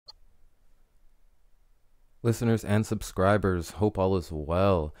Listeners and subscribers, hope all is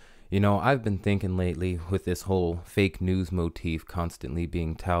well. You know, I've been thinking lately with this whole fake news motif constantly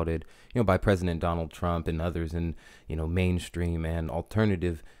being touted, by President Donald Trump and others in, mainstream and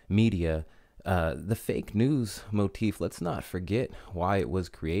alternative media. The fake news motif, let's not forget why it was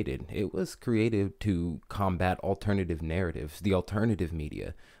created. It was created to combat alternative narratives, the alternative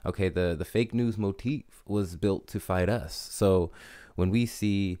media. Okay, the fake news motif was built to fight us. So when we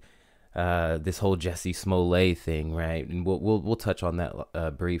see this whole Jussie Smollett thing, right? And we'll touch on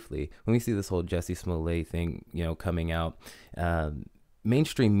that briefly. When we see this whole Jussie Smollett thing, coming out, uh,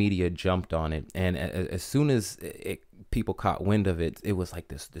 mainstream media jumped on it, and as soon as people caught wind of it, it was like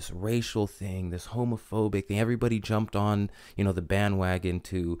this racial thing, this homophobic thing. Everybody jumped on, the bandwagon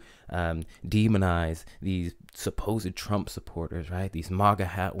to demonize these supposed Trump supporters, right? These MAGA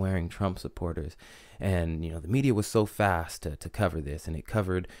hat wearing Trump supporters. And, the media was so fast to cover this, and it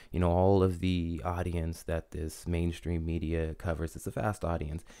covered, all of the audience that this mainstream media covers. It's a vast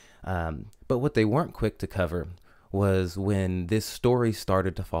audience. But what they weren't quick to cover was when this story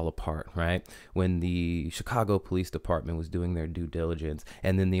started to fall apart, right? When the Chicago Police Department was doing their due diligence,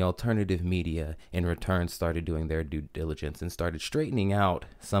 and then the alternative media in return started doing their due diligence and started straightening out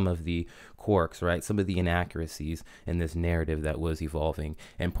some of the quirks, right? Some of the inaccuracies in this narrative that was evolving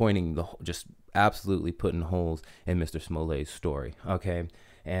and pointing just absolutely putting holes in Mr. Smollett's story, okay?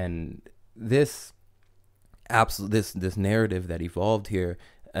 And this narrative that evolved here,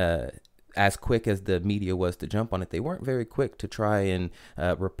 as quick as the media was to jump on it, they weren't very quick to try and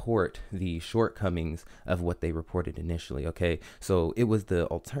report the shortcomings of what they reported initially, okay? So it was the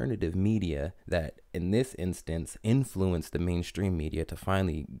alternative media that, in this instance, influenced the mainstream media to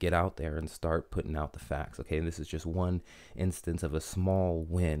finally get out there and start putting out the facts, okay? And this is just one instance of a small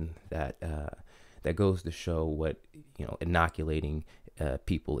win that goes to show what, inoculating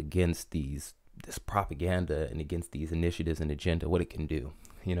people against this propaganda and against these initiatives and agenda, what it can do.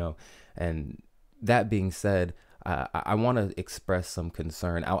 And that being said, I want to express some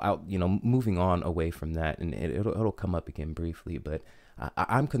concern out, moving on away from that, and it'll come up again briefly, but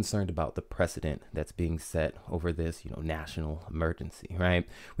I'm concerned about the precedent that's being set over this, national emergency, right?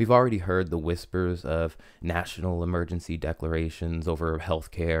 We've already heard the whispers of national emergency declarations over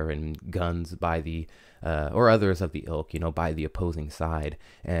healthcare and guns by the or others of the ilk, by the opposing side.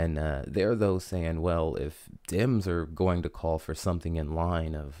 And there are those saying, well, if Dems are going to call for something in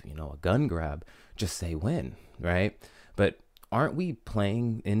line of, a gun grab, just say when, right? But aren't we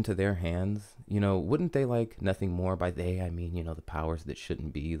playing into their hands? Wouldn't they like nothing more? By they, I mean, the powers that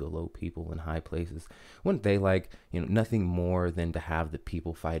shouldn't be, the low people in high places. Wouldn't they like, nothing more than to have the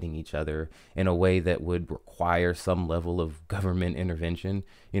people fighting each other in a way that would require some level of government intervention?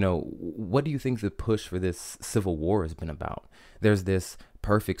 What do you think the push for this civil war has been about? There's this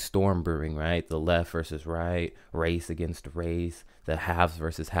perfect storm brewing, right? The left versus right, race against race, the haves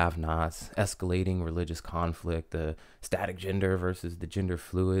versus have-nots, escalating religious conflict, the static gender versus the gender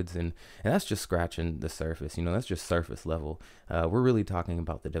fluids, and that's just scratching the surface. That's just surface level. We're really talking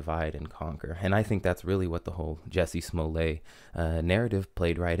about the divide and conquer, and I think that's really what the whole Jussie Smollett narrative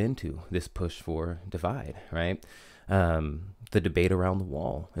played right into, this push for divide, right? The debate around the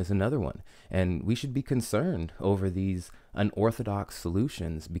wall is another one. And we should be concerned over these unorthodox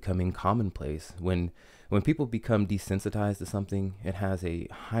solutions becoming commonplace. When people become desensitized to something, it has a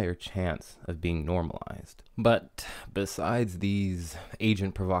higher chance of being normalized. But besides these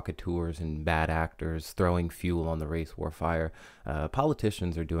agent provocateurs and bad actors throwing fuel on the race war fire,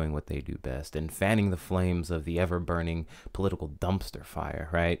 politicians are doing what they do best and fanning the flames of the ever-burning political dumpster fire,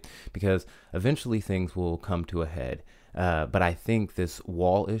 right? Because eventually things will come to a head. But I think this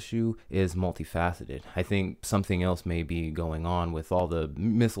wall issue is multifaceted. I think something else may be going on with all the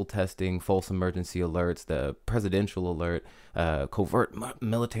missile testing, false emergency alerts, the presidential alert, covert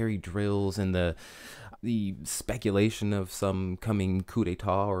military drills, and the speculation of some coming coup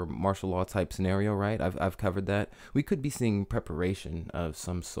d'etat or martial law type scenario, right? I've covered that. We could be seeing preparation of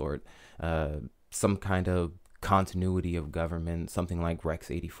some sort, some kind of continuity of government, something like Rex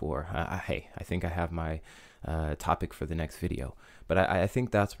 84. Hey, I think I have my topic for the next video. But I think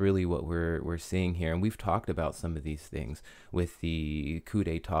that's really what we're seeing here. And we've talked about some of these things with the coup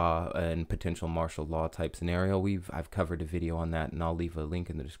d'etat and potential martial law type scenario. I've covered a video on that, and I'll leave a link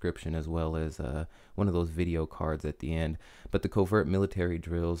in the description as well as one of those video cards at the end. But the covert military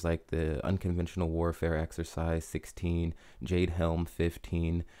drills like the unconventional warfare exercise 16, Jade Helm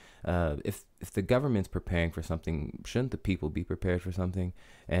 15, if the government's preparing for something, shouldn't the people be prepared for something?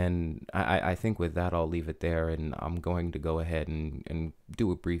 And I think with that, I'll leave it there, and I'm going to go ahead and and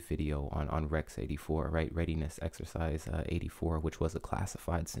do a brief video on Rex 84, right? Readiness Exercise 84, which was a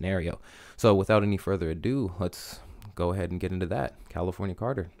classified scenario. So without any further ado, let's go ahead and get into that. California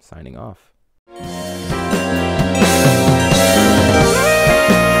Carter, signing off.